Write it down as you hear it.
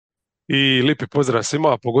I lijepi pozdrav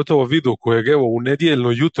svima, pogotovo vidu kojeg evo u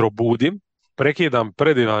nedjeljno jutro budim, prekidam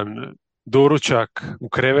predivan doručak u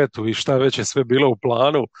krevetu i šta već je sve bilo u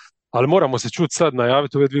planu, ali moramo se čuti sad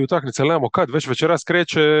najaviti ove dvije utakmice, ali nemamo kad, već večeras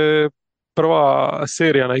kreće prva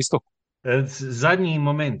serija na istoku. Zadnji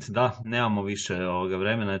moment, da, nemamo više ovoga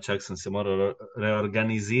vremena, čak sam se morao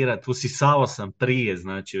reorganizirati, usisao sam prije,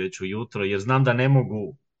 znači već ujutro, jer znam da ne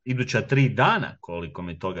mogu iduća 3 dana koliko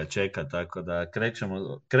me toga čeka, tako da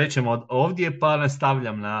krećemo od ovdje pa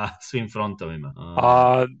nastavljam na svim frontovima.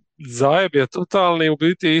 A zajeb je totalni, u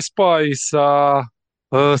biti ispa i sa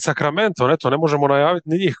Sacramento, eto, ne možemo najaviti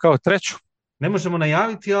ni njih kao treću. Ne možemo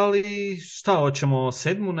najaviti, ali šta, hoćemo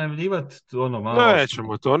sedmu najavljivati, ono malo.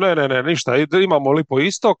 Nećemo to, ne, ništa. Imamo Lipo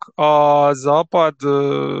istok, a zapad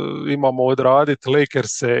imamo odraditi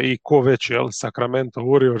Lakers-e i ko već, jel, Sacramento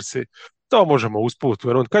Warriorsi. To možemo usput.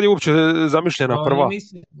 Kad je uopće zamišljena Ja prva?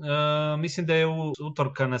 mislim da je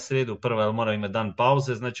utorka na srijedu prva, jer mora imati dan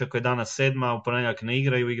pauze, znači ako je danas sedma, u ponedjeljak ne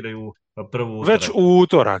igraju, igraju prvu Već utorak. u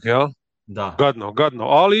utorak, jel? Da, Gadno.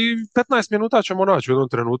 Ali 15 minuta ćemo naći u jednom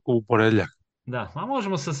trenutku u ponedjeljak. da, a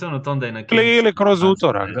možemo se osvrnuti onda i na Ili, Kings. ili kroz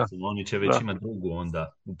utorak, da. Recimo, oni će već Da. imati drugu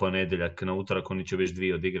onda u ponedjeljak, na utorak oni će već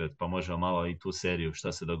dvije odigrati, pa možemo malo i tu seriju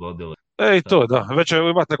šta se dogodilo. Ej, Šta- to, da. Već ćemo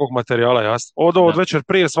imati nekog materijala, jasno. Od Da, večer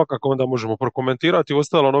prije svakako onda možemo prokomentirati.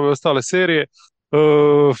 Ostalo, nove ostale serije.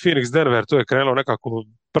 Phoenix Denver, to je krenulo nekako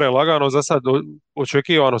prelagano. Za sad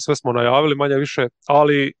očekivano, sve smo najavili manje više.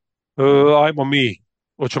 Ali, ajmo mi.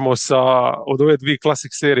 Hoćemo od ove dvije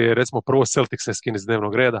klasik serije, recimo prvo Celtics skini s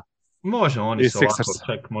dnevnog reda možemo, oni i su ovako Sixers.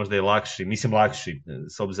 čak možda i lakši, mislim lakši,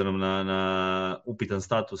 s obzirom na upitan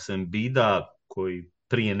status Embida, koji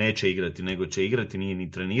prije neće igrati nego će igrati, nije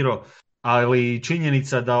ni trenirao, ali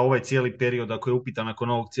činjenica da ovaj cijeli period, ako je upitan nakon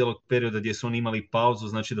ovog cijelog perioda gdje su oni imali pauzu,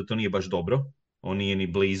 znači da to nije baš dobro, on nije ni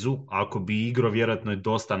blizu, ako bi igrao vjerojatno je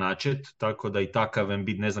dosta načet, tako da i takav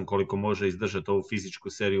Embiid ne znam koliko može izdržati ovu fizičku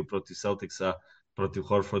seriju protiv Celticsa, protiv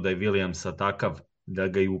Horforda i Williamsa, takav da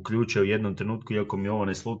ga i uključe u jednom trenutku, iako mi ovo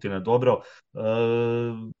ne sluti na dobro.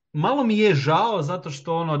 Malo mi je žao, zato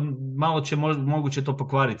što ono, malo će moguće to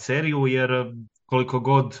pokvariti seriju, jer koliko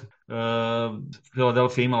god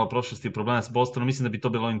Philadelphia imala u prošlosti problema s Bostonom, mislim da bi to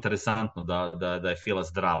bilo interesantno da je Fila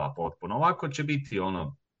zdrava potpuno. Ovako će biti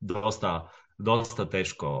ono dosta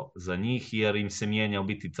teško za njih, jer im se mijenja u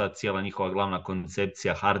biti ta cijela njihova glavna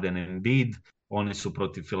koncepcija Harden and Embiid. Oni su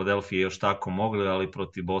protiv Filadelfije još tako mogli, ali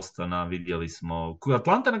protiv Bostona vidjeli smo.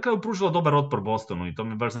 Atlanta je na kraju pružila dobar otpor Bostonu i to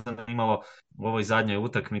me baš zanimalo u ovoj zadnjoj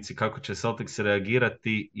utakmici kako će Celtics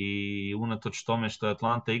reagirati i unatoč tome što je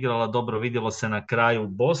Atlanta igrala dobro, vidjelo se na kraju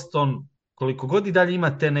Boston. Koliko god i dalje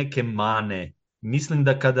ima te neke mane, mislim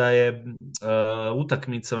da kada je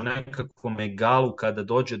utakmica u nekakvom egalu, kada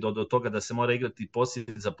dođe do toga da se mora igrati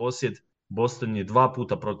posjed za posjed, Boston je 2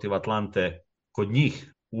 puta protiv Atlante kod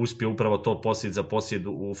njih uspije upravo to posjed za posjed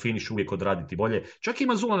u finišu uvijek odraditi bolje. Čak i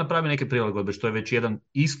Mazula napravi neke prilagodbe, što je već jedan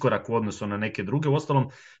iskorak u odnosu na neke druge. Uostalom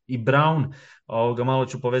i Brown, malo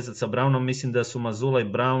ću povezati sa Brownom, mislim da su Mazula i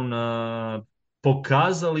Brown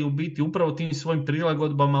pokazali u biti upravo tim svojim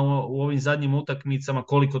prilagodbama u ovim zadnjim utakmicama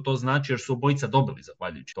koliko to znači, jer su obojica dobili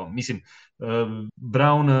zahvaljujući to. Mislim,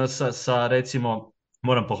 Brown sa recimo,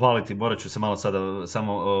 moram pohvaliti, morat ću se malo sada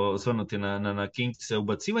samo osvrnuti na Kingse,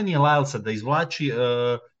 ubacivanje Lylesa da izvlači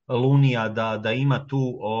Lunija, da ima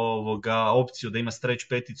tu opciju, da ima stretch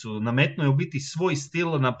peticu, nametno je u biti svoj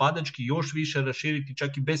stil napadački još više raširiti,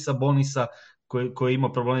 čak i bez Sabonisa koji je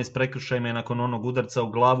imao probleme s prekršajima i nakon onog udarca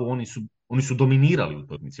u glavu, oni su dominirali u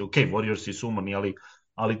utakmici. Ok, Warriors su umorni,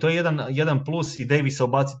 ali to je jedan plus i Davisa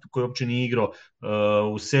obaciti koji uopće nije igrao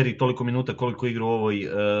u seriji toliko minuta koliko igra u ovoj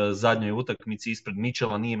zadnjoj utakmici ispred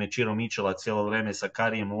Mitchella, nije mečirao Mitchella cijelo vrijeme sa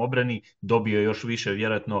Karijem u obrani, dobio je još više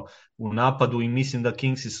vjerojatno u napadu i mislim da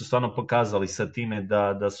Kingsi su stvarno pokazali sa time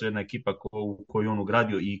da su jedna ekipa koju on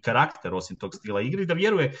ugradio i karakter osim tog stila igre i da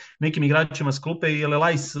vjeruje nekim igračima s klupe jer je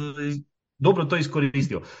Lajs dobro to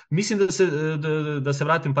iskoristio. Mislim da se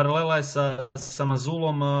vratim paralela je sa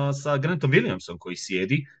Mazulom, sa Grantom Williamsom koji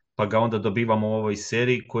sjedi, pa ga onda dobivamo u ovoj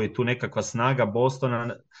seriji koji je tu nekakva snaga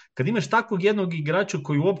Bostona. Kad imaš takvog jednog igrača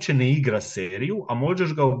koji uopće ne igra seriju, a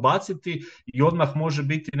možeš ga ubaciti i odmah može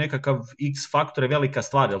biti nekakav X faktor je velika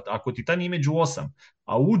stvar. Ako ti taj nije među 8,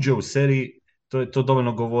 a uđe u seriji, to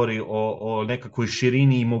dovoljno govori o nekakvoj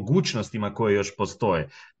širini i mogućnostima koje još postoje.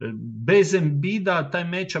 Bez Embida taj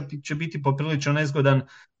matchup će biti poprilično nezgodan,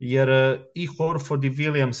 jer i Horford i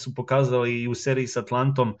Williams su pokazali i u seriji s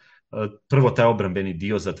Atlantom prvo taj obrambeni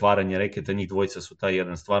dio, zatvaranje reketa, njih dvojica su taj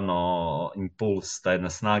jedan stvarno impuls, ta jedna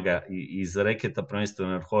snaga iz reketa,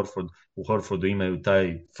 prvenstveno jer u Horfordu imaju taj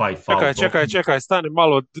five Čekaj, foul čekaj, dominance. čekaj, stani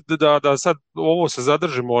malo da sad ovo se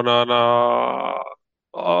zadržimo na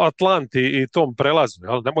Atlanti i tom prelazu,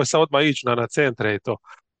 jel? Nemoj sad odmah ići na centre i to.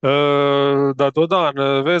 Da dodam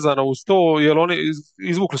vezano uz to, jer oni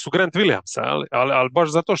izvukli su Grant Williamsa, jel? Ali baš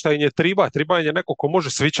zato što im je Triba im je neko ko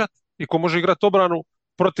može svičat i ko može igrati obranu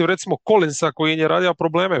protiv recimo Collinsa koji im je radio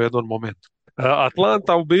probleme u jednom momentu.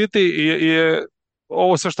 Atlanta u biti je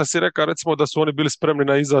ovo sve što si rekao, recimo da su oni bili spremni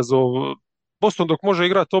na izazov. Boston dok može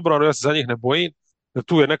igrati obranu, ja se za njih ne bojim.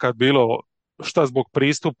 Tu je nekad bilo šta zbog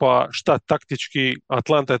pristupa, šta taktički,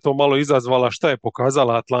 Atlanta je to malo izazvala, šta je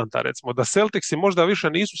pokazala Atlanta, recimo, da Celticsi možda više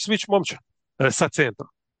nisu switch momčad sa centra.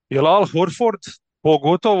 Jer Al Horford,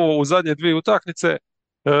 pogotovo u zadnje dvije utakmice,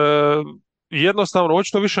 jednostavno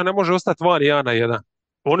očito više ne može ostati van 1-1.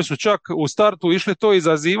 Oni su čak u startu išli to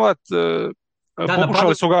izazivati, Da, pokušali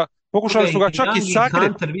napadali su ga, ga pokušali su i ga čak i Young i sakriti.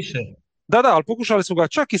 Hunter više. Da, ali pokušali su ga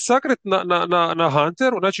čak i sakret na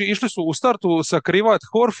Hunteru, znači išli su u startu sakrivat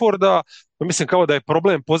Horforda, mislim kao da je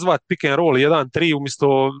problem pozvat pick and roll 1-3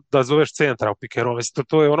 umjesto da zoveš centra u pick and roll, mislim,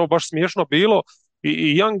 to je ono baš smiješno bilo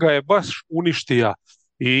i Young ga je baš uništija.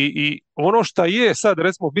 I ono što je sad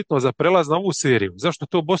recimo bitno za prelaz na ovu seriju, zašto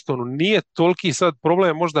to Bostonu nije toliki sad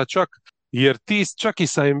problem možda čak, jer ti čak i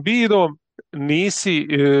sa Embiidom nisi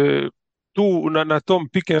tu na tom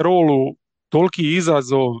pick and rollu toliki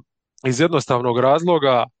izazov iz jednostavnog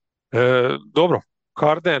razloga, dobro,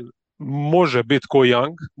 Harden može biti ko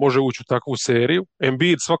Young, može ući u takvu seriju,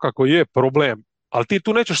 Embiid svakako je problem, ali ti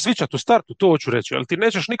tu nećeš svičati u startu, to hoću reći, ali ti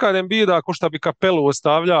nećeš nikad Embiida ako šta bi Kapelu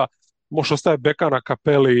ostavlja, možeš ostaje beka na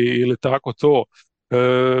Kapeli ili tako to,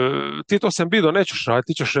 ti to s Embiidom nećeš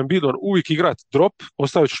raditi, ti ćeš Embiidom uvijek igrati drop,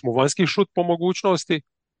 ostavit ćeš mu vanjski šut po mogućnosti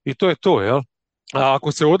i to je to, jel? A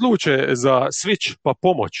ako se odluče za switch pa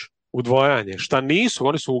pomoć, udvajanje, šta nisu,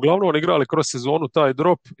 oni su uglavnom igrali kroz sezonu taj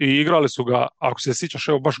drop i igrali su ga, ako se sjećaš,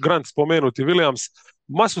 evo baš Grant spomenuti, Williams,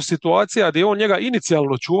 masu situacija gdje on njega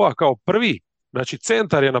inicijalno čuva kao prvi, znači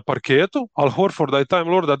centar je na parketu, ali Horforda i Time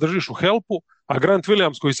Lorda držiš u helpu, a Grant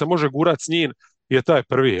Williams koji se može gurat s njim je taj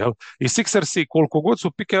prvi, jel? I Sixersi koliko god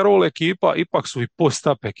su pick and roll ekipa, ipak su i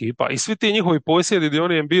post-up ekipa i svi ti njihovi posjedi gdje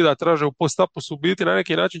oni Embida traže u post-upu su biti na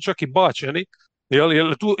neki način čak i bačeni.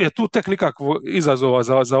 Jel tu tek nikakvog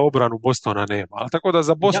izazova za obranu Bostona nema. Ali tako da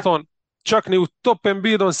za Ja, Boston čak ni u top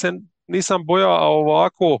Embiidom se nisam bojao, a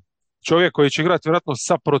ovako čovjek koji će igrati vjerojatno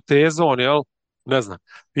sa protezom, jel? Ne znam.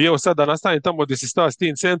 I evo sad da nastavim tamo gdje si stao s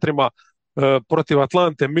tim centrima, protiv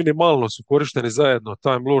Atlante minimalno su korišteni zajedno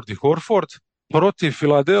Time Lord i Horford. Protiv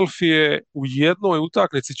Filadelfije u jednoj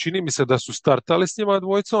utakmici čini mi se da su startali s njima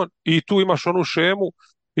dvojicom i tu imaš onu šemu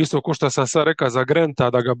isto ko što sam sad rekao za Granta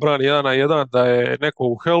da ga brani 1-1, da je neko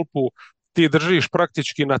u helpu, ti držiš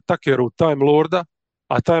praktički na takeru Time Lorda,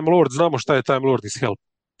 a Time Lord znamo šta je Time Lord iz help.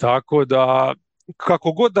 Tako da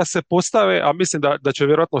kako god da se postave, a mislim da će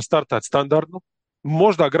vjerojatno startati standardno,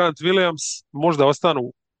 možda Grant Williams, možda ostanu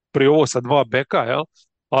pri ovo sa dva beka, jel?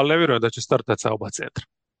 Ali ne vjerujem da će startati sa oba centra.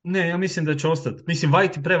 ne, ja mislim da će ostati. Mislim,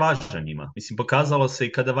 White je prevažan njima. Mislim, pokazalo se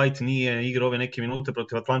i kada White nije igrao ove neke minute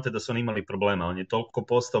protiv Atlante da su oni imali problema. On je toliko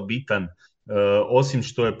postao bitan, osim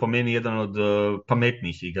što je po meni jedan od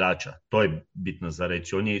pametnijih igrača. To je bitno za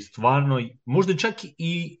reći. On je stvarno, možda čak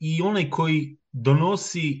i onaj koji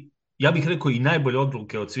donosi, ja bih rekao, i najbolje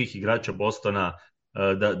odluke od svih igrača Bostona,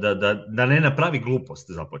 da ne napravi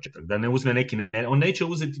glupost za početak, da ne uzme on neće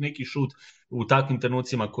uzeti neki šut u takvim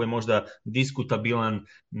trenucima koji je možda diskutabilan,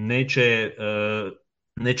 neće,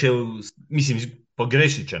 mislim,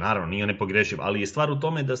 pogrešit će, naravno, nije nepogrešiv, ali je stvar u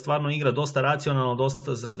tome da stvarno igra dosta racionalno,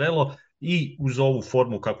 dosta zrelo i uz ovu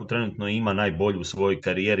formu kakvu trenutno ima, najbolju u svojoj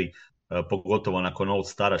karijeri, pogotovo nakon All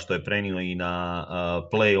Stara što je prenio i na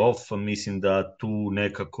play-off, mislim da tu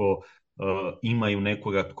nekako imaju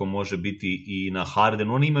nekoga ko može biti i na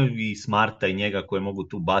Hardenu. Oni imaju i Smarta i njega koje mogu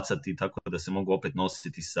tu bacati tako da se mogu opet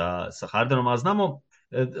nositi sa Hardenom, a znamo,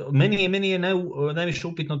 meni je najviše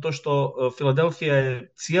upitno to što Philadelphia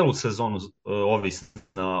je cijelu sezonu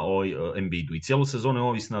ovisna o Embiidu i cijelu sezonu je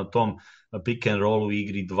ovisna o tom pick and rollu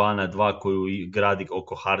igri 2-2 koju gradi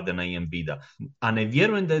oko Hardena i Embiida. A ne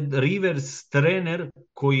vjerujem da je Rivers trener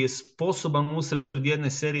koji je sposoban usred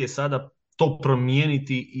jedne serije sada to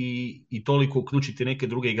promijeniti i toliko uključiti neke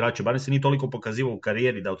druge igrače. Barem se nije toliko pokazivao u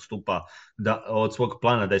karijeri da odstupa od svog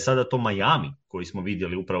plana, da je sada to Miami koji smo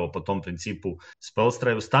vidjeli upravo po tom principu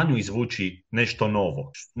Spoelstra je u stanju izvući nešto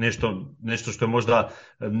novo, nešto što je možda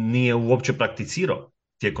nije uopće prakticirao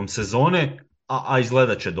tijekom sezone, a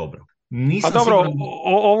izgledat će dobro. A Nisam dobro, siguran.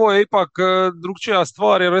 ovo je ipak drugčija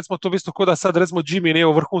stvar, jer recimo to bi isto ko da sad recimo Jimmy nije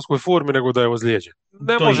u vrhunskoj formi nego da je ozlijeđen.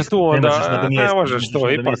 Ne To je može isto, tu onda, ne ne možeš možeš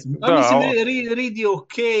to ipak, nadomjestiti. A da, mislim, Reed je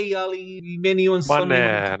ok, ali meni on ma stvarno ima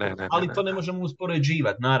ne, nekako, ne, ne, ne, ali ne. to ne možemo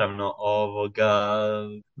uspoređivati, naravno,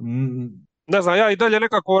 mm, Ne znam, ja i dalje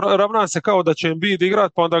nekako ravnam se kao da će Embiid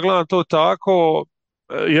igrat, pa onda gledam to tako,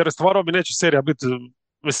 jer stvarno mi neće serija biti,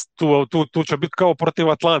 mislim, tu će biti kao protiv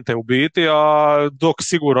Atlante u biti, a dok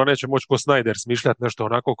sigurno neće moći ko Snyder smišljati nešto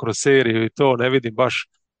onako kroz seriju i to ne vidim baš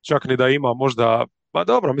čak ni da ima možda, ma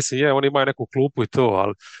dobro, mislim oni imaju neku klupu i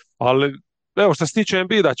to, ali evo što se tiče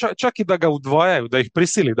Embida, čak i da ga udvajaju, da ih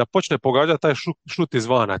prisili, da počne pogađati taj šut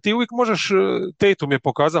izvana. Ti uvijek možeš, Tatum je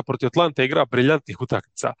pokazao protiv Atlante igra briljantnih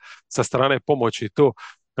utakmica sa strane pomoći i to.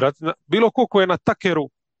 Bilo ko je na takeru,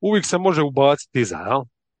 uvijek se može ubaciti iza, jel?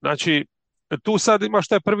 Znači, tu sad imaš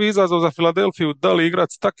taj prvi izazov za Filadelfiju, da li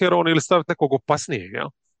igrati s takerom ili staviti nekog opasnijeg, jel?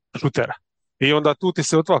 Šutera. I onda tu ti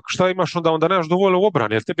se otvak, šta imaš onda? Onda nemaš dovoljno u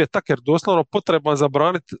obrani, jer tebi je taker doslovno potreban za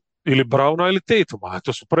braniti ili Brauna ili Tatuma, a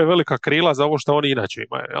to su prevelika krila za ovo što oni inače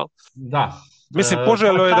imaju, jel? da. Mislim,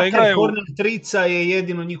 poželjno je da Tucker igraju, corner trica je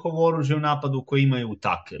jedino njihovo oružje u napadu koji imaju u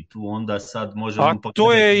Tucker. Tu onda sad a možemo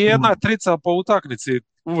to je pokazati. jedna trica po utakmici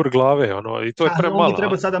uvrh glave, ono, i to je On bi premalo.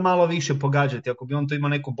 trebao sada malo više pogađati. Ako bi on tu imao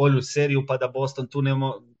neku bolju seriju, pa da Boston tu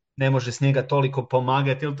ne može s njega toliko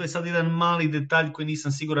pomagati. Jer to je sad jedan mali detalj koji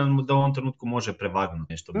nisam siguran da u ovom trenutku može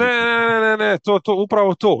prevagnuti nešto Ne, bitno. ne, ne, ne,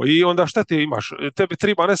 upravo to. I onda šta ti imaš? Tebi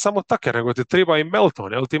treba ne samo Tucker, nego ti treba i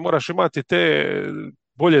Melton, jel? Ti moraš imati te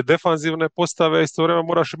bolje defanzivne postave, istovremeno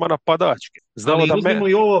moraš imati napadačke. Znamo Ali da uzmimo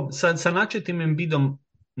i ovo sa načetim Embidom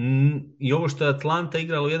i ovo što je Atlanta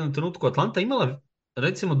igrala u jednom trenutku. Atlanta imala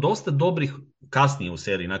recimo dosta dobrih, kasnije u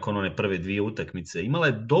seriji, nakon one prve dvije utakmice, imala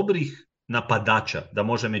je dobrih napadača da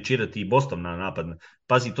može mečirati i Boston na napad.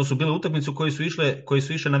 Pazi, to su bile utakmice koje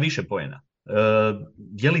su išle na više poena.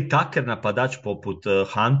 Je li Tucker napadač poput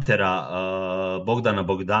Huntera, Bogdana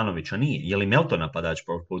Bogdanovića? Nije. Je li Melton napadač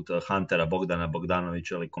poput Huntera, Bogdana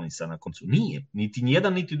Bogdanovića ili Collinsa na koncu? Nije. Niti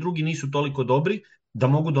jedan niti drugi nisu toliko dobri da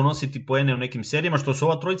mogu donositi poene u nekim serijama, što su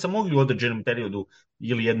ova trojica mogli u određenom periodu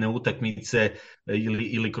ili jedne utakmice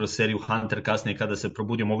ili kroz seriju. Hunter kasnije kada se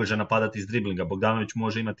probudio može napadati iz driblinga. Bogdanović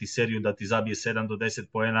može imati seriju da ti zabije 7 do 10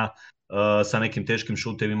 poena sa nekim teškim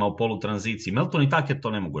šutevima u polutranziciji. Melton i Tucker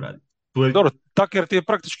to ne mogu raditi. dobro, Tucker ti je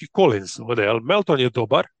praktički Collins ovdje, jel? Melton je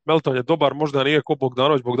dobar, možda nije ko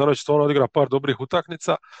Bogdanović, Bogdanović stvarno odigra par dobrih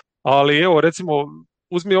utakmica, ali evo recimo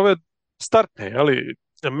uzmi ove startne, jeli,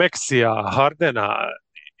 Meksija, Hardena,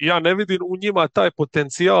 ja ne vidim u njima taj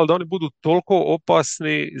potencijal da oni budu toliko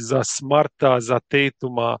opasni za Smarta, za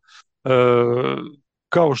Tatuma, e,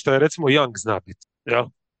 kao što je recimo Young zna biti, jel? A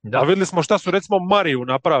Da. vidjeli smo šta su recimo Mariju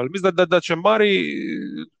napravili. Mislim da će Mari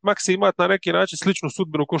Maxi imati na neki način sličnu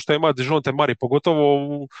sudbinu kao što ima Dejounte Mari, pogotovo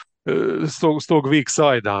s tog weak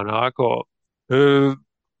side-a, onako. E,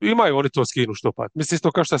 imaju oni to skinu štopat. Mislim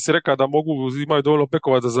isto kao što si rekao da imaju dovoljno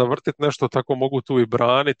bekova da zavrtit nešto, tako mogu tu i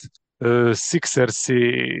branit.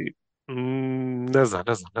 Sixersi, ne znam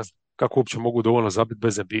kako uopće mogu dovoljno zabiti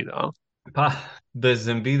bez Embida, a? Pa, bez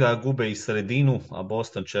Embida gube i sredinu, a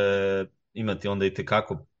Boston će imati onda i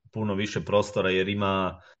tekako puno više prostora jer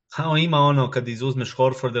ima ono kad izuzmeš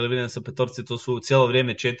Horford ili Williamsa petorci, to su cijelo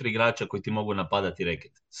vrijeme 4 igrača koji ti mogu napadati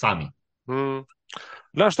reket. Sami. Mm.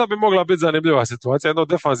 Znaš šta bi mogla biti zanimljiva situacija? Jedno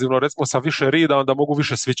defanzivno, recimo sa više rida, onda mogu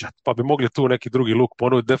više svičati, pa bi mogli tu neki drugi luk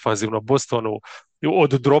ponuditi defanzivno Bostonu od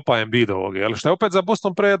dropa Embidovog. Jel? Što je opet za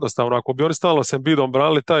Boston prejednostavno, ako bi oni stalno s Embidom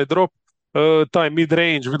branili taj drop, taj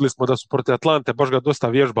mid-range, vidjeli smo da su protiv Atlante baš ga dosta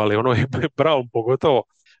vježbali, ono i Brown pogotovo.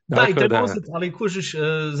 Da, i Dakle, treba uzeti, ali kužiš,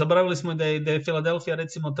 zaboravili smo da je Philadelphia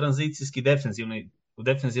recimo tranzicijski u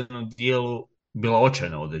defensivnom dijelu bila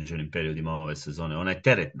očajna u određenim periodima ove sezone. Ona je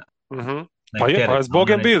teretna. mhm. Ona Pa je je, pa teretna. zbog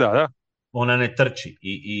Embida, da. Ona ne trči.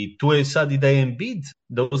 I tu je sad i da je Embiid,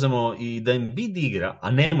 da uzmemo i da Embiid igra,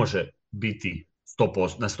 a ne može biti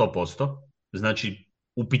 100%, na 100%, znači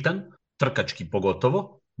upitan, trkački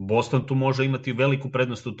pogotovo, Boston tu može imati veliku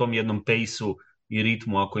prednost u tom jednom pejsu i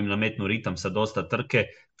ritmu, ako im nametnu ritam sa dosta trke,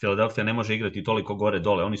 Philadelphia ne može igrati toliko gore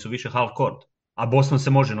dole, oni su više half court, a Boston se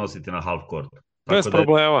može nositi na half court. Bez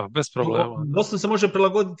problema, bez problema. Boston se može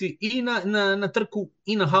prilagoditi i na trku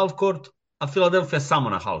i na half court, a Philadelphia samo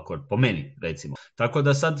na half court, po meni recimo. Tako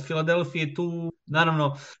da sad Philadelphia je tu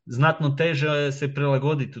naravno znatno teže se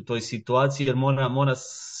prilagoditi u toj situaciji jer mora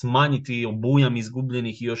smanjiti obujam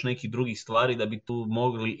izgubljenih i još nekih drugih stvari da bi tu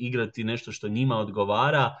mogli igrati nešto što njima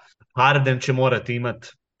odgovara. Harden će morati imati.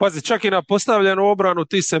 Pazi, čak i na postavljenu obranu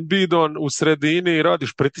ti s Embiidom u sredini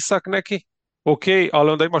radiš pritisak neki, ok,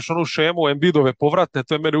 ali onda imaš onu šemu Embiidove povratne,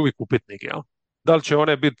 to je meni uvijek upitnik, jel? Da li će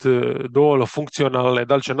one biti dovoljno funkcionalne,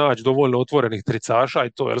 da li će naći dovoljno otvorenih tricaša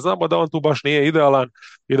i to, jer znamo da on tu baš nije idealan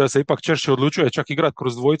i da se ipak češće odlučuje čak igrati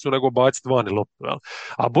kroz dvojicu nego baciti vani loptu, jel?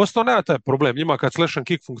 A Boston nema taj problem, njima kad slash and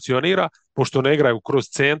kick funkcionira, pošto ne igraju kroz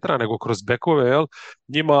centra nego kroz bekove, jel?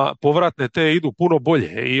 Njima povratne te idu puno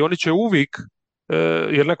bolje i oni će uvijek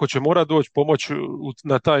jer neko će morati doći pomoći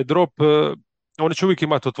na taj drop, oni će uvijek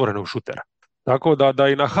imati otvorenog šutera. Tako da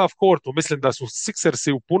i na half courtu mislim da su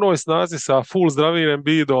Sixersi u punoj snazi sa full zdravim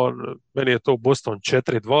Embiidom, meni je to Boston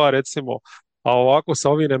 4-2 recimo, a ovako sa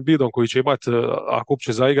ovim Embiidom koji će imati, ako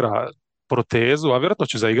uopće zaigra protezu, a vjerojatno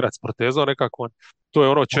će zaigrat s protezom nekako, to je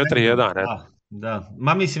ono 4-1. Da, da.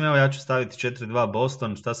 Ma mislim, evo ja ću staviti 4-2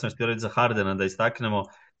 Boston, šta sam htio reći za Hardena da istaknemo,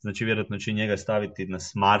 znači vjerojatno će njega staviti na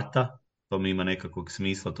Smarta, to mi ima nekakvog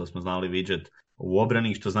smisla, to smo znali vidjeti u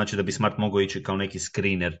obrani, što znači da bi Smart mogao ići kao neki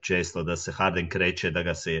screener često, da se Harden kreće, da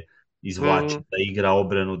ga se izvlači, da igra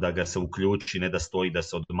obranu, da ga se uključi, ne da stoji, da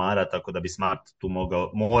se odmara, tako da bi Smart tu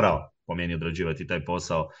morao po meni odrađivati taj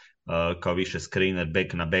posao kao više screener,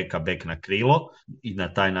 back na backa, back na krilo i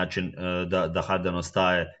na taj način da Harden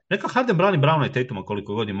ostaje. Neka Harden brani Browna i Tatuma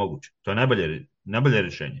koliko god je moguće. To je najbolje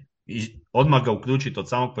rješenje. I odmah ga uključiti od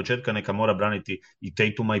samog početka, neka mora braniti i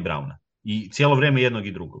Tatuma i Browna. I cijelo vrijeme jednog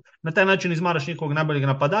i drugog. Na taj način izmaraš njihovog najboljeg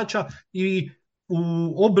napadača i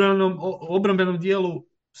u obrambenom dijelu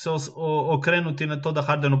se okrenuti na to da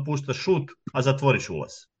Hardenu pušta šut, a zatvoriš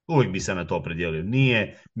ulaz. Uvijek bi se na to opredijelio.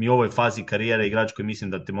 Nije mi u ovoj fazi karijere igrač koji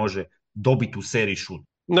mislim da te može dobiti u seriji šut.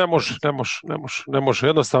 Ne može.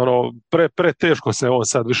 Jednostavno, teško se on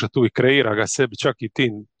sad više tu i kreira ga sebi, čak i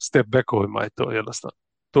tim step backovima je to jednostavno.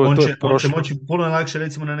 On će moći puno lakše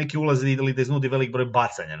recimo na neki ulaz ili da iznudi velik broj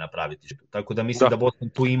bacanja napraviti. Tako da mislim da Boston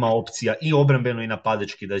tu ima opcija i obrambeno i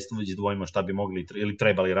napadački da izdvojimo šta bi mogli ili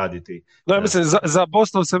trebali raditi. No, mislim, za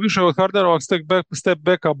Boston se više od Hardenovog step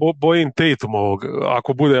backa bojim Tatumovog,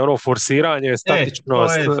 ako bude ono forsiranje,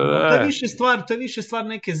 statičnost. To je više stvar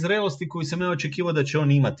neke zrelosti koju sam ja očekivao da će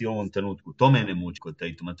on imati u ovom trenutku. To mene muči kod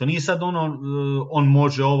Tatuma. To nije sad ono, on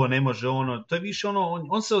može ovo, ne može ono. To je više ono,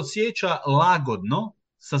 on se osjeća lagodno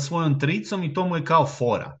sa svojom tricom i to mu je kao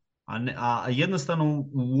fora. A jednostavno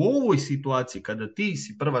u ovoj situaciji kada ti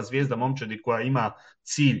si prva zvijezda momčadi koja ima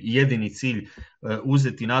jedini cilj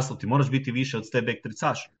uzeti naslov, ti moraš biti više od step back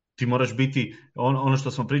tricaša. Ti moraš biti ono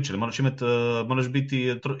što smo pričali, moraš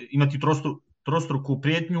imati trostruku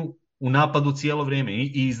prijetnju u napadu cijelo vrijeme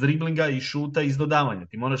i iz driblinga i šuta i iz dodavanja.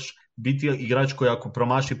 Ti moraš biti igrač koji ako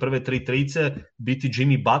promaši prve 3 trice, biti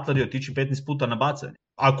Jimmy Butler i otići 15 puta na bacanje.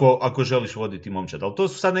 Ako želiš voditi momčad. Ali to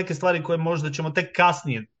su sad neke stvari koje možda ćemo tek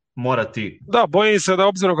kasnije morati. Da, bojim se da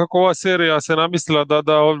obzirom kako ova serija se namislila da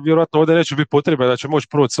vjerojatno ovdje neće biti potrebe da će moći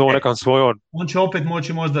proći s ovom nekam svojom. On će opet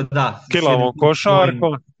moći možda kilavom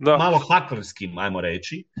košarkom. Malo haklerskim, ajmo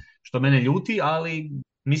reći, što mene ljuti, ali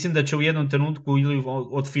mislim da će u jednom trenutku ili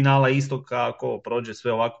od finala istoka, ako prođe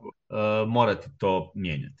sve ovako, morati to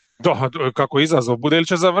mijenjati. Da, kako izazov bude, ili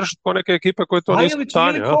će završiti ko neke ekipe koje to nisu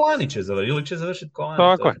stanje. Ili će završiti ko Lani.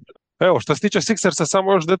 Tako je. Evo, što se tiče Sixersa,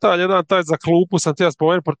 samo još detalj, jedan taj za klupu sam ti ja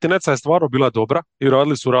spomenuti, protiv Netsa je stvarno bila dobra i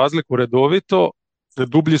radili su razliku redovito,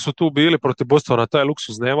 dublji su tu bili, protiv Bostona taj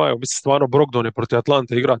luksuz nemaju, mislim stvarno Brogdon je protiv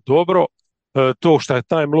Atlante igra dobro, to što je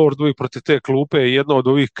Time Lord uvijek protiv te klupe je jedno od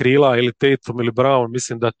ovih krila ili Tatum ili Brown,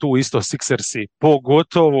 mislim da tu isto Sixersi,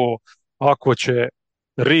 pogotovo ako će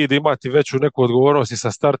Reed imati veću neku odgovornost i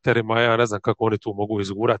sa starterima, ja ne znam kako oni tu mogu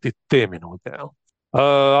izgurati te minute.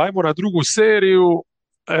 Ajmo na drugu seriju.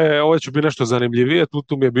 Ovo će biti nešto zanimljivije,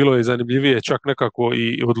 tu mi je bilo i zanimljivije čak nekako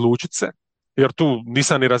i odlučiti se, jer tu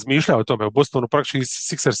nisam ni razmišljao o tome. U Bostonu praktički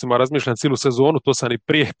s Sixersima razmišljam cijelu sezonu, to sam i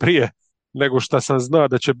prije nego što sam znao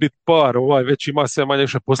da će biti par, već ima sve manje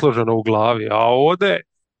više posloženo u glavi. A ovdje,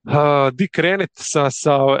 di krenit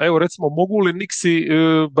evo recimo, mogu li Nixi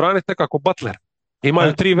braniti nekako Butler?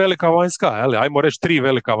 Imaju 3 velika vanjska, ajmo reći 3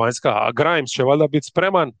 velika vanjska, a Grimes će valjda biti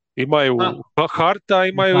spreman, imaju Harta,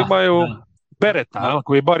 imaju Bereta,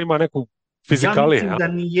 koji bar ima neku fizikaliju. Ja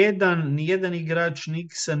mislim da nijedan igrač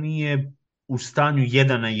Nixa nije u stanju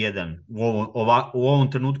 1 na 1 u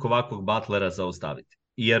ovom trenutku ovakvog Butlera zaustaviti.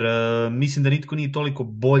 jer mislim da nitko nije toliko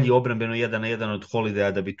bolji obrambeno 1-1 od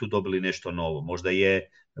Holidaya da bi tu dobili nešto novo. Možda je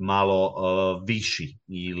malo viši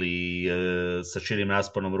ili sa širim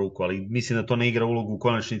rasponom ruku, ali mislim da to ne igra ulogu u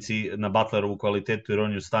konačnici na Butlerovu kvalitetu jer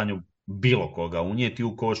on je u stanju bilo koga unijeti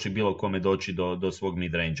u koš i bilo kome doći do svog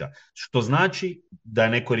midrange-a. Što znači da je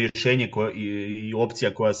neko rješenje i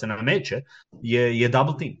opcija koja se nameće je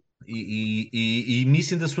double team. I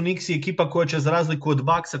mislim da su Knicksi ekipa koja će za razliku od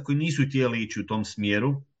Bucksa koji nisu htjeli ići u tom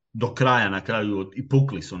smjeru do kraja na kraju i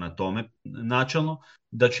pukli su na tome načelno,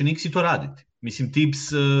 da će Knicksi to raditi. Mislim, Tips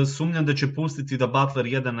sumnjam da će pustiti da Butler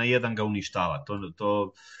 1-1 ga uništava.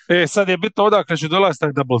 Sad je bitno odakle će dolaziti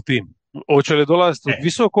taj double team. Hoće li dolaziti od E,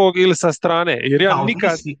 visokog ili sa strane? Jer ja da,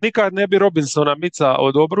 odvisi. nikad ne bi Robinsona mica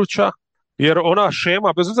od obruča, jer ona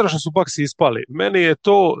šema, bez obzira što su Bucksi ispali, meni je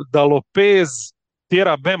to da Lopez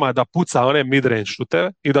tjera Bema da puca one midrange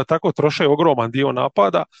šuteve i da tako troše ogroman dio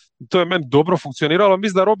napada. To je meni dobro funkcioniralo.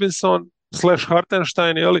 Mislim da Robinson /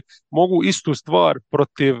 Hartenstein mogu istu stvar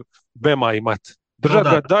protiv Bema imati. To Držati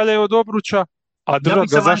da. ga dalje od obruča, a Ja bi držati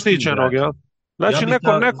sa ga vanjskim zaštićenog, jel? igračem. Ja Znači bi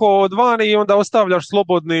sa, neko od vani i onda ostavljaš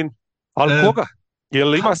slobodnim, ali e, koga?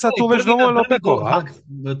 Jel ima sad tu već prvi na dovoljno prvi bekova?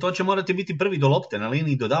 to će morati biti prvi do lopte na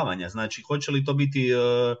liniji dodavanja. Znači, hoće li to biti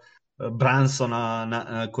Branson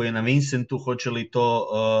koji je na Vincentu, hoće li to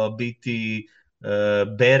biti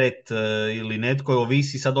Beret ili netko,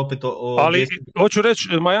 ovisi sad opet Ali hoću reći,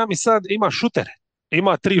 Miami sad ima šutere.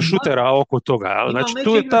 Ima 3 ima, šutera oko toga. Jel? ima, ali Znači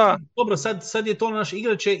tu neće je ta... igrati, dobro, sad je to naš,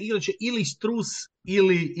 igraće ili Strus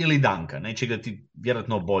ili Danka, neće igrati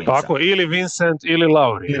vjerojatno obojica. Tako, ili Vincent ili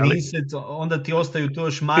Lauri. Ili Jel? Vincent, onda ti ostaju tu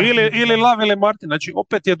još Martin. Ili Lav ili Martin. Znači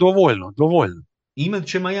opet je dovoljno. Imat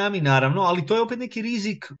će Miami naravno, ali to je opet neki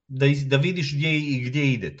rizik da vidiš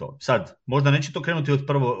gdje ide to. Sad, možda neće to krenuti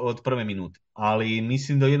od prve minute, ali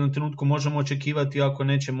mislim da u jednom trenutku možemo očekivati ako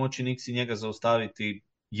neće moći Knicksi njega zaustaviti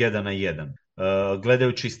 1-1.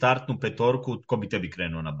 Gledajući startnu petorku, ko bi tebi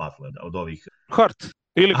krenuo na Butlera od ovih? Hart.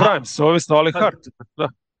 Ili Aha, Grimes, ovisno, ali Hart. Da.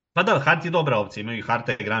 pa da, Hart je dobra opcija, imaju i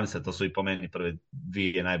Harta i Grimesa, to su i po meni prve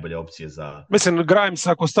dvije najbolje opcije za... Mislim, Grimes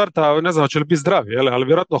ako starta, ne znam će li biti zdrav, ali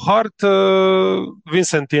vjerojatno Hart,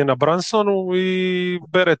 Vincent je na Bransonu i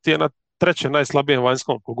Beret je na trećem najslabijem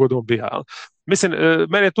vanjskom, kogod on bija. Jel? Mislim,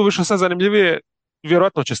 meni je tu više sad zanimljivije,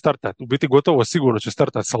 vjerojatno će startati, u biti gotovo sigurno će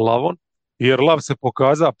startati sa Lavom, jer Lav se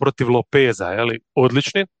pokaza protiv Lopeza,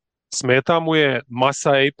 odlični, smeta mu je,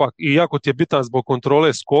 masa je ipak, i jako ti je bitan zbog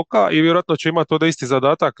kontrole skoka i vjerojatno će imati ovdje isti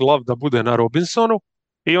zadatak Lav da bude na Robinsonu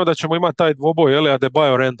i onda ćemo imati taj dvoboj,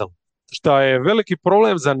 Adebayo Randall. Šta je veliki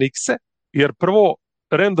problem za Knickse, jer prvo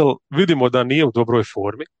Randall vidimo da nije u dobroj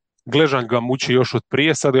formi, Gležan ga muči još od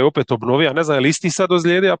prije, sad je opet obnovio, ne znam je li isti sad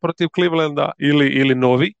ozlijedio protiv Clevelanda ili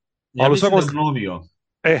novi, Ja ali u mislim svakom da je obnovio.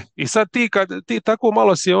 I sad kad ti tako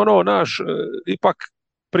malo si ipak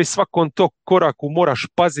pri svakom tog koraku moraš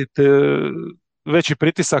paziti, veći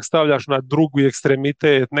pritisak stavljaš na drugi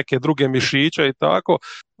ekstremitet, neke druge mišiće i tako,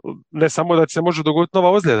 ne samo da ti se može dogoditi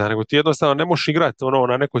nova ozljeda, nego ti jednostavno ne možeš igrati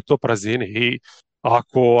na nekoj top razini i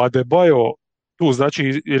ako Adebayo tu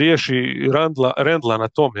znači riješi Randla na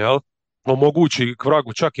tom, jel? Omogući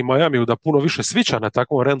Kvragu čak i Majamiju da puno više svića na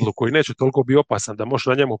takvom Randlu koji neće toliko biti opasan da može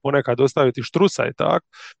na njemu ponekad ostaviti štrusa i tako,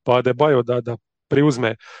 pa Adebayo da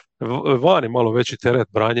preuzme vani malo veći teret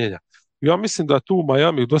branjenja. Ja mislim da tu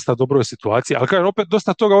Miami u dosta dobroj situaciji, ali kažem opet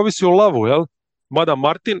dosta toga ovisi o Lavu, jel? Mada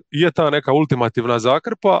Martin je ta neka ultimativna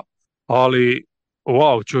zakrpa, ali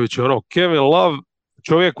wow, čovječe, Kevin Love,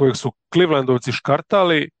 čovjek kojeg su Clevelandovci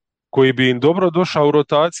škartali, koji bi im dobro došao u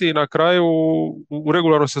rotaciji i na kraju u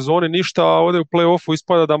regularnoj sezoni ništa, a ovdje u play-offu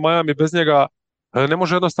ispada da Miami bez njega ne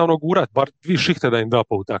može jednostavno gurat, bar 2 šihte da im da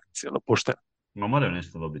po utakmici, pošteno. No, moraju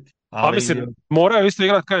nešto dobiti. A mislim, moraju isto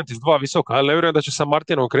igrati Kajent iz 2 visoka, ali ne vjerujem da će sa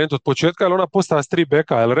Martinom krenuti od početka, jer ona postava s 3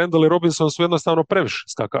 beka, jer Randall i Robinson su jednostavno previše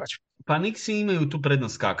skakači. Pa Knicksi imaju tu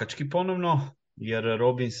prednost skakački ponovno, jer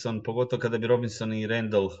Robinson, pogotovo kada bi Robinson i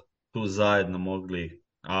Randall tu zajedno mogli,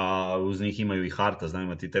 a uz njih imaju i Harta, znam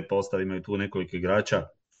imati te postave, imaju tu nekoliko igrača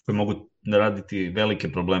koji mogu raditi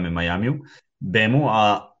velike probleme Majamiju, Bemu,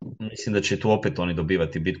 a mislim da će tu opet oni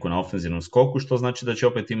dobivati bitku na ofenzivnom skoku, što znači da će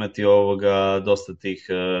opet imati dosta tih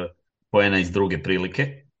poena iz druge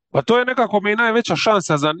prilike. Pa to je nekako mi najveća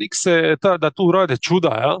šansa za Knickse da tu rade čuda,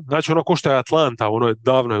 jel? Znači ko što je Atlanta u onoj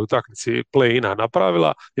davnoj utakmici play-ina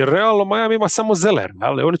napravila, jer realno Miami ima samo Zeller,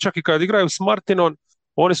 jel? Oni čak i kad igraju s Martinom,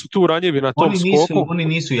 oni su tu ranjivi na tom skoku. Oni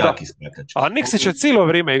nisu jaki skakači. A Knicksi će cijelo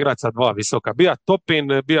vrijeme igrati sa 2 visoka, bija Topin,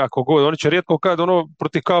 bija kogod, oni će rijetko kad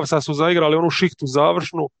protiv Cavsa su zaigrali onu šihtu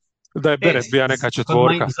završnu, da je Beret bija neka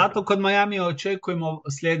četvorka. Zato kod Miami očekujemo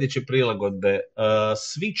sljedeće prilagodbe.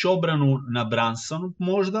 Switch obranu na Bransonu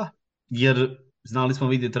možda, jer znali smo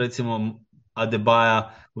vidjeti recimo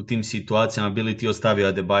Adebaja u tim situacijama, bili ti ostavio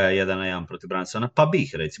Adebaja 1-1 protiv Bransona, pa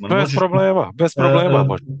bih recimo, ne Bez možeš. problema, bez problema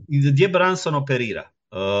može. Gdje Branson operira?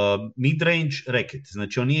 Mid-range reket.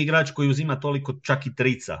 Znači on nije igrač koji uzima toliko čak i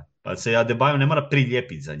trica. Pa se Adebayo ne mora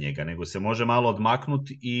prilijepiti za njega, nego se može malo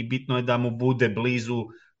odmaknuti i bitno je da mu bude blizu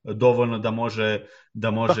dovoljno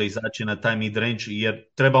da može izaći na taj mid-range, jer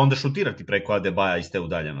treba onda šutirati preko Adebaja iz te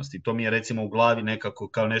udaljenosti. To mi je recimo u glavi nekako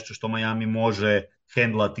kao nešto što Miami može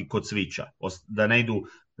hendlati kod switcha. Da ne idu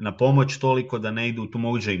na pomoć toliko, da ne idu tu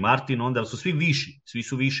može i Martin, onda su svi viši, svi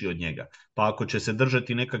su viši od njega. Pa ako će se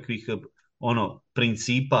držati nekakvih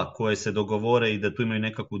principa koje se dogovore i da tu imaju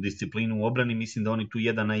nekakvu disciplinu u obrani, mislim da oni tu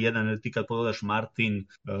 1-1, jer ti kad pogledaš Martin,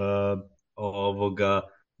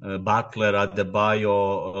 Butler,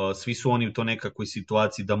 Adebayo, svi su oni u to nekakvoj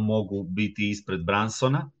situaciji da mogu biti ispred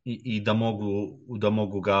Bransona i da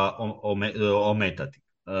mogu ga ometati.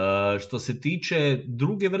 Što se tiče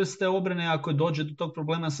druge vrste obrane, ako dođe do tog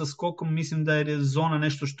problema sa skokom, mislim da je zona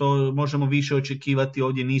nešto što možemo više očekivati.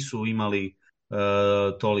 Ovdje nisu imali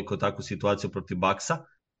toliko takvu situaciju protiv Bucksa,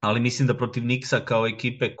 ali mislim da protiv Knicksa kao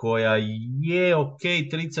ekipe koja je ok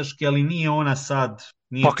tricaški, ali nije ona sad,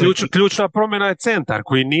 Pa nije to ekipa. ključna promjena je centar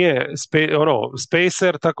koji nije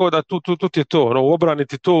spacer, tako da tu ti je to. U obrani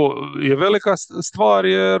ti to je velika stvar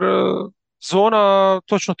jer zona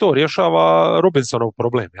točno to rješava Robinsonov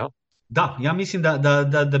problem. Ja? Da, ja mislim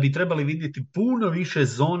da bi trebali vidjeti puno više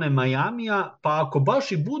zone Majamija, pa ako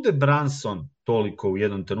baš i bude Branson toliko u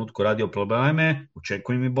jednom trenutku radio probleme,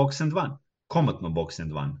 očekujem i box and one, komotno box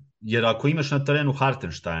and one. Jer ako imaš na terenu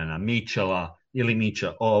Hartensteina, Mitchella ili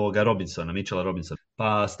Mitchella Robinsona,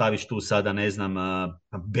 pa staviš tu sada, ne znam,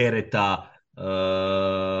 Bereta,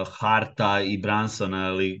 Harta i Bransona,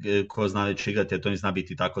 ali ko zna već igrati, a to im zna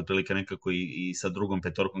biti tako otprilike nekako i sa drugom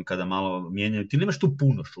petorkom kada malo mijenjaju. Ti nemaš tu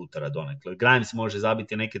puno šutera donekle. Grimes može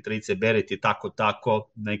zabiti neke trice, Beret je tako,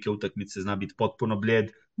 neke utakmice zna biti potpuno bljed.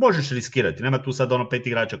 Možeš riskirati, nema tu sad 5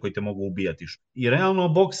 igrača koji te mogu ubijati. I realno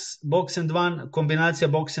box and one, kombinacija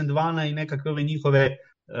box and one i nekakve ove njihove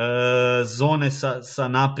zone sa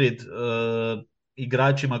naprijed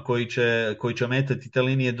igračima koji će ometati te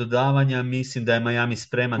linije dodavanja, mislim da je Miami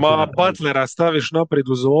spreman tu Ma napraviti. Butlera staviš naprijed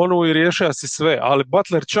u zonu i rješava si sve, ali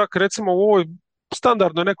Butler čak recimo u ovoj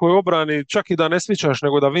standardnoj nekoj obrani, čak i da ne svičaš,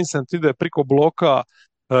 nego da Vincent ide priko bloka,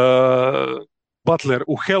 e, Butler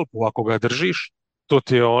u helpu ako ga držiš, to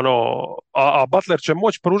ti je a Butler će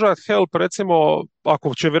moći pružati help recimo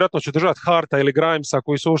ako će vjerojatno će držati Harta ili Grimesa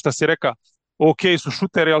koji su ovo što si reka, ok su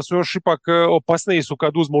šuteri, ali su još ipak opasniji su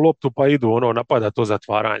kad uzmu loptu pa idu napada to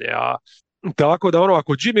zatvaranje, a tako da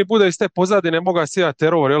ako Jimmy bude iz te pozadine moga sijati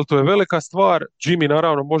teror, jer to je velika stvar, Jimmy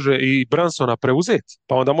naravno može i Bransona preuzeti,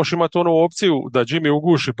 pa onda možeš imati onu opciju da Jimmy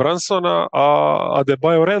uguši Bransona, a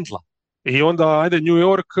Adebayo Randla. I onda, ajde, New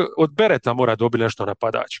York od Bereta mora dobiti nešto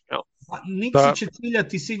napadač. Jel? Pa Nixi Da, će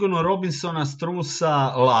ciljati sigurno Robinsona, Strusa,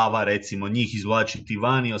 Lava recimo, njih izvlačiti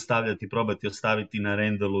van i probati ostaviti na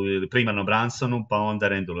Randallu ili primarno Bransonu, pa onda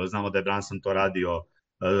Randallu. Znamo da je Branson to radio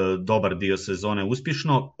dobar dio sezone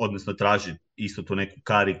uspješno, odnosno traži isto tu neku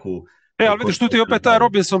kariku. ali vidiš, tu ti je opet taj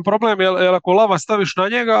Robinson problem, jer ako Lava staviš na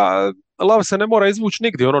njega, Lav se ne mora izvući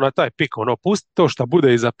nigdje, na taj pik, pusti to šta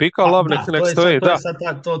bude iza pika, Pa, Lav nek, da, nek to je sad, stoji, to je da.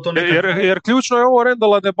 sad to nekako. Jer ključno je ovo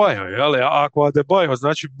Randall Adebayo, jel? A ako Adebayo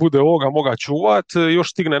znači bude ovoga moga čuvat,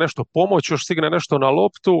 još stigne nešto pomoć, još stigne nešto na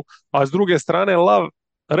loptu, a s druge strane Lav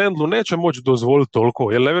Randlu neće moći dozvoliti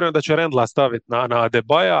toliko, jer ne vjerujem da će Randla staviti na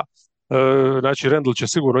Adebaja, znači Randl će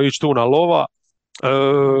sigurno ići tu na Lova,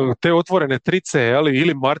 te otvorene trice,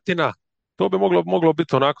 ili Martina, to bi moglo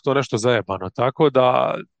biti onako to nešto zajebano, tako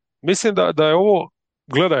da mislim da je ovo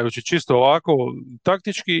gledajući čisto ovako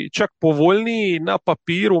taktički čak povoljniji na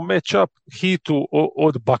papiru matchup hitu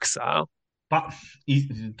od Bucksa. A? Pa, i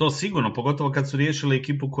to sigurno, pogotovo kad su riješili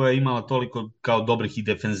ekipu koja je imala toliko kao dobrih i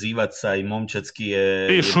defenzivaca i momčadski I je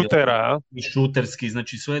bila šutera. A? i šuterski,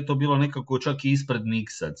 znači sve je to bilo nekako čak i ispred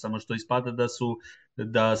Nixa, samo što ispada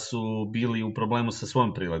da su bili u problemu sa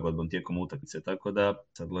svojom prilagodbom tijekom utakmice, tako da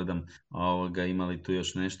sad gledam imali tu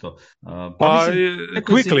još nešto. Pa Pa mislim,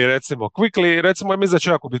 rekao si, Quickly recimo je mislim da će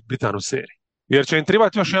jako biti bitan u seriji. Jer će im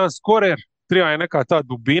trebati još jedan skorer, treba je neka ta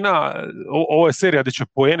dubina, ovo je serija gdje će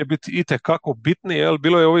poeni biti itekako bitni, jel?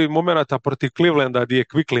 Bilo je ovih momenata protiv Clevelanda gdje je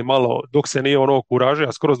Quickly malo, dok se nije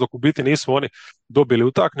kuražija, skroz dok u biti nisu oni dobili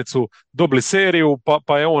utakmicu, dobili seriju,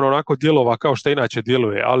 pa je on onako djelova kao što inače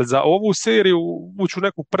djeluje. Ali za ovu seriju ući u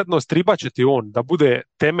neku prednost tribat će ti on, da bude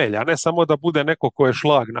temelj, a ne samo da bude neko ko je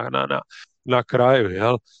šlag na kraju,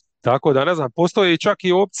 jel? Tako da ne znam, postoji čak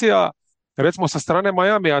i opcija recimo sa strane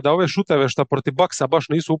Majamija da ove šuteve šta protiv Baksa baš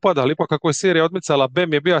nisu upadali, ipak kako je serija odmicala,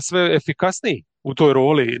 Bem je bio sve efikasniji u toj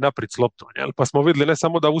roli naprijed s loptom, jel? Pa smo vidjeli ne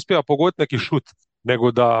samo da uspija pogoditi neki šut,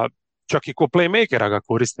 nego da čak i ko playmakera ga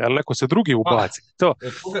koriste, jel? Neko se drugi Pa, ubaci. To,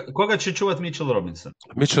 koga će čuvat Mitchell Robinson?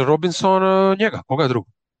 Mitchell Robinson, njega, koga drugo?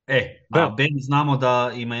 A Bem. Ben znamo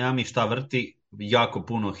da i Miami šta vrti jako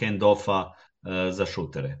puno hand-offa za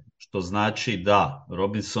šutere. Što znači da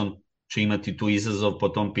Robinson će imati tu izazov po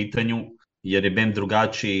tom pitanju jer je Ben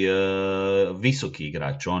drugačiji visoki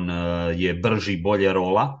igrač. On je brži, bolje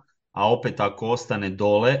rola, a opet ako ostane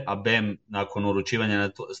dole, a Bem nakon uručivanja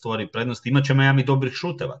stvori prednost, imat će Miami dobrih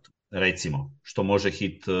šuteva tu, recimo, što može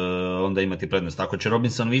Hit onda imati prednost. Ako će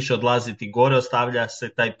Robinson više odlaziti gore, ostavlja se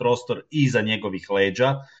taj prostor iza njegovih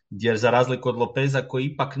leđa, jer za razliku od Lopeza koji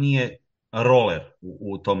ipak nije roller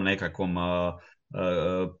u tom nekakvom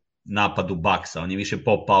napadu Baksa, on je više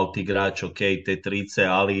pop-out igrač, ok, te trice,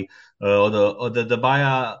 ali od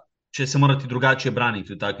Dabaja će se morati drugačije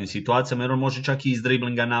braniti u takvim situacijama, jer on može čak i iz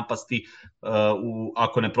driblinga napasti,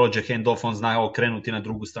 ako ne prođe hand-off, on zna okrenuti na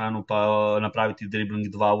drugu stranu pa napraviti dribbling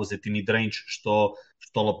 2, uzeti mid-range,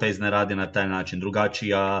 što Lopez ne radi na taj način.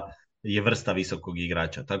 Drugačija je vrsta visokog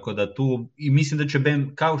igrača. Tako da tu, i mislim da će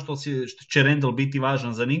Ben, kao što će Randall biti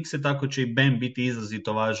važan za Knickse, tako će i Ben biti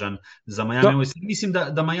izrazito važan za Da, Miami. Mislim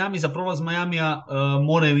da Miami za prolaz Miamija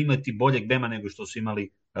moraju imati boljeg Bema nego što su imali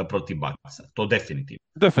protiv Bucksa. To definitivno.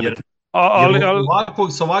 Jer, definitivno. jer Ali,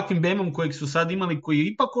 s ovakvim Bemom kojeg su sad imali, koji je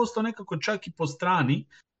ipak ostao nekako čak i po strani,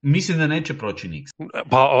 mislim da neće proći Knicks.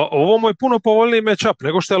 pa ovo mu je puno povoljniji matchup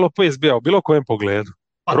nego što je Lopez bio u bilo kojem pogledu.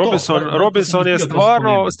 Pa Robinson, to sam Robinson je htio, to sam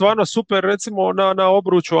spomenuo. stvarno super recimo na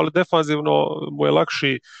obruču, ali defanzivno mu je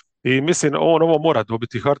lakši i mislim on ovo mora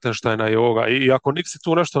dobiti Hartensteina i ovoga. I ako Nixi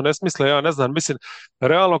tu nešto ne smisle, ja ne znam, mislim,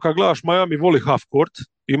 realno kad gledaš Miami voli half court,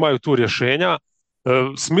 imaju tu rješenja,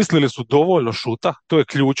 smislili su dovoljno šuta, to je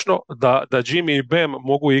ključno, da Jimmy i Bam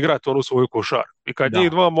mogu igrati onu svoju košar. I kad njih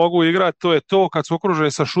Da. dva mogu igrati, to je to, kad su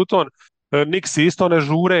okruženi sa šutom, Nixi isto ne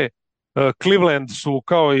žure, Cleveland su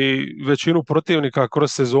kao i većinu protivnika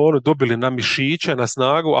kroz sezonu dobili na mišiće, na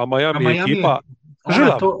snagu, a A Miami je Miami, ekipa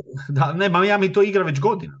žilava. Miami to igra već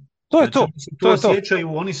godinama. To je Znači, to, to je to.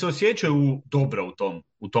 oni se osjećaju dobro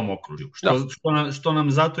u tom okružju. Da. Što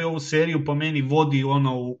nam zato i ovu seriju po meni vodi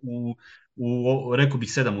ono rekao bih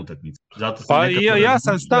 7 utakmica. Zato sam Pa nekako ja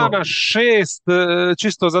sam stao razmišljao na 6,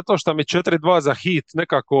 čisto zato što mi 4-2 za hit,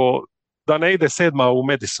 nekako da ne ide 7 u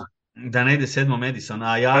Madison. da ne ide sedmo Madison,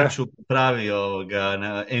 a ja ću pravi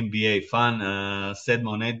na NBA fan,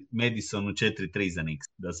 sedmo Madison u 4-3 za Knicks,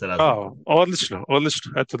 da se razlikuje. Odlično,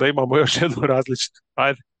 odlično. Eto da imamo još jednu različitu.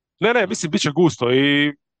 Ajde. Ne, mislim, bit će gusto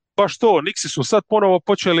i baš to, Knicksi su sad ponovo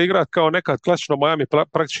počeli igrati kao nekad klasično Miami,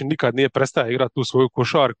 praktički nikad nije prestaje igrati tu svoju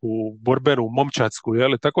košarku, borbenu, momčadsku,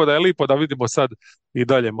 jeli? Tako da je lipo da vidimo sad i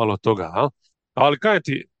dalje malo toga. A? Ali kajem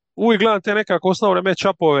ti, uvijek gledam te nekako osnovne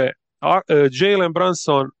match-upove, Jalen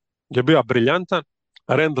Brunson je bio briljantan,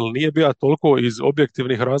 Randall nije bio toliko iz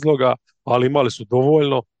objektivnih razloga, ali imali su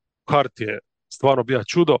dovoljno, Hart je stvarno bio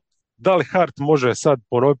čudo. Da li Hart može sad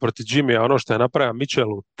ponoviti protiv Jimmya ono što je napravio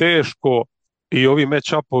Mitchellu? Teško. I ovi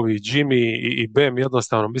match-upovi, Jimmy i Bam,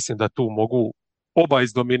 jednostavno mislim da tu mogu oba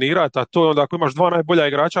izdominirati, a to je onda ako imaš dva najbolja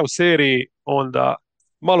igrača u seriji, onda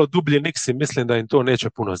malo dublji Nixi, mislim da im to neće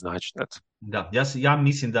puno značiti. Eto. Da, ja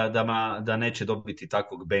mislim da neće dobiti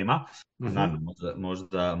takvog Bema. Mhm. Naravno,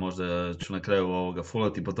 možda ću na kraju ovoga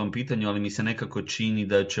fulati po tom pitanju, ali mi se nekako čini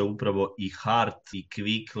da će upravo i Hart, i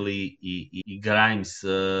Quickly, i Grimes,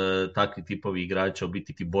 takvi tipovi igrača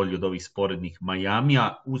biti bolji od ovih sporednih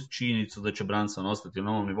Majamija, uz činjenicu da će Brunson ostati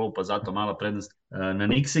na ovom nivou, pa zato mala prednost na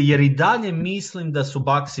Knickse, jer i dalje mislim da su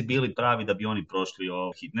Bucksi bili pravi da bi oni prošli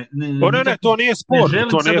ovo Hit. Ne, to nije Ne sporno, želim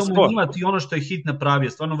to sad nije sporno. umanjivati ono što je Hit napravio,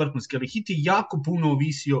 stvarno vrhunski, ali Hit je jako puno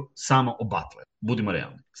ovisio samo o Butleru, budimo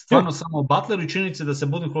realni. Stvarno samo o Butleru i činjenice da se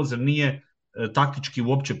Budenholzer nije taktički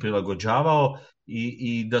uopće prilagođavao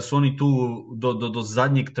i da su oni tu do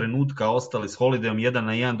zadnjeg trenutka ostali s Holidayom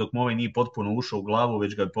 1-1 dok mu ovaj nije potpuno ušao u glavu,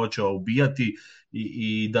 već ga je počeo ubijati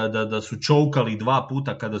i da su čoukali 2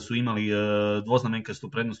 puta kada su imali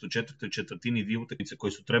dvoznamenkastu prednost u četvrtoj četvrtini, 2 utakmice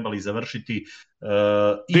koje su trebali završiti.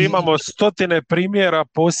 Imamo stotine primjera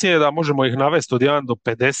posjeda, možemo ih navesti od 1 do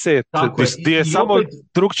 50, gdje je samo opet,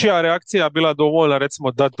 drugčija reakcija bila dovoljna,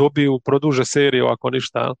 recimo da dobiju, produže seriju ako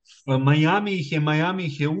ništa. Miami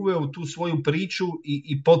ih je uveo u tu svoju priču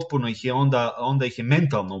i potpuno ih je onda ih je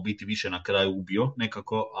mentalno u biti više na kraju ubio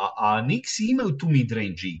nekako, a Knicksi imaju tu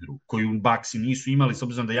mid-range igru koju Bucksi nisu imali, s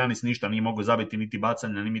obzirom da Giannis ništa nije mogao zabiti niti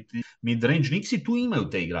bacanja, niti mid-range. Knicksi tu imaju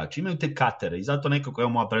te igrače, imaju te katere i zato nekako je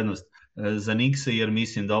moja prednost za Knickse, jer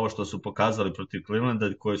mislim da ovo što su pokazali protiv Clevelanda,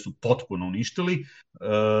 koje su potpuno uništili,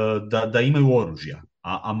 da imaju oružja.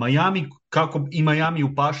 A Miami, kako i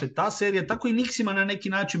Miami paše ta serija, tako i Knicksima na neki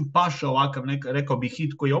način paše ovakav, rekao bih,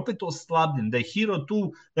 hit koji je opet oslabljen, da je Hero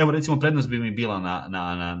tu, evo recimo prednost bi mi bila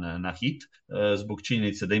na hit, zbog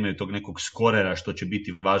činjenice da imaju tog nekog skorera što će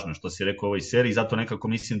biti važno, što si rekao u ovoj seriji, zato nekako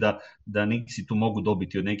mislim da Knicksi tu mogu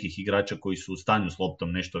dobiti od nekih igrača koji su u stanju s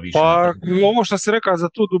loptom nešto više Pa napraviti. ovo što si rekao za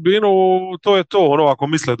tu dubinu, to je to, ono ako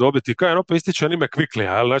misle dobiti. Kaj opet ističe ime Quickly,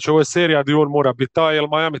 jel? Znači ovo je serija gdje on mora biti taj, jer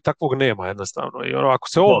Miami takvog nema jednostavno. I ono, ako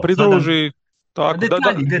se on Sada pridruži, tako da,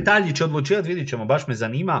 detalji će odlučivati, vidit ćemo, baš me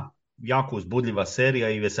zanima, jako uzbudljiva serija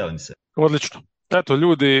i veselim se. odlično. Eto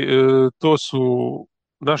ljudi, to su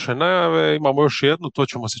naše najave, imamo još jednu, to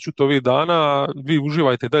ćemo se čuti ovih dana. Vi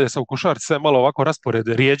uživajte dalje sa u košarci, sve malo ovako raspored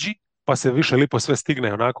rijeđi, pa se više lipo sve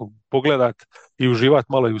stigne onako pogledat i uživat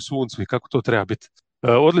malo i u suncu i kako to treba biti.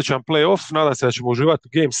 Odličan playoff, nadam se da ćemo uživati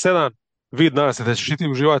u Game 7, vid nadam se da ćeš i ti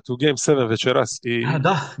uživati u Game 7 večeras A i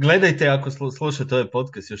da, gledajte ako slušate ovaj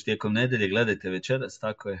podcast još tijekom nedelje, gledajte večeras,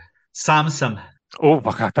 tako je. Sam sam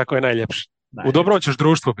tako je najljepše. U dobrom najljepši. ćeš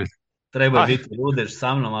društvu biti. Treba je Aj, biti Rudeš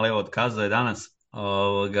sa mnom, ali evo otkazao je danas,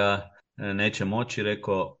 neće moći,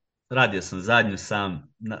 rekao, radio sam zadnju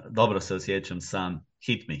sam, dobro se osjećam sam,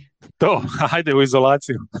 hit me. to, hajde u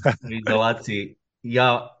izolaciju. U izolaciji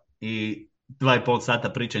ja i 2,5 sata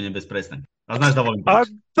pričanje bez prestanka. A znaš da volim A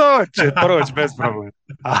pričati. to će proći bez problema.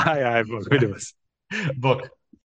 Aj, bog, vidimo se. Bok.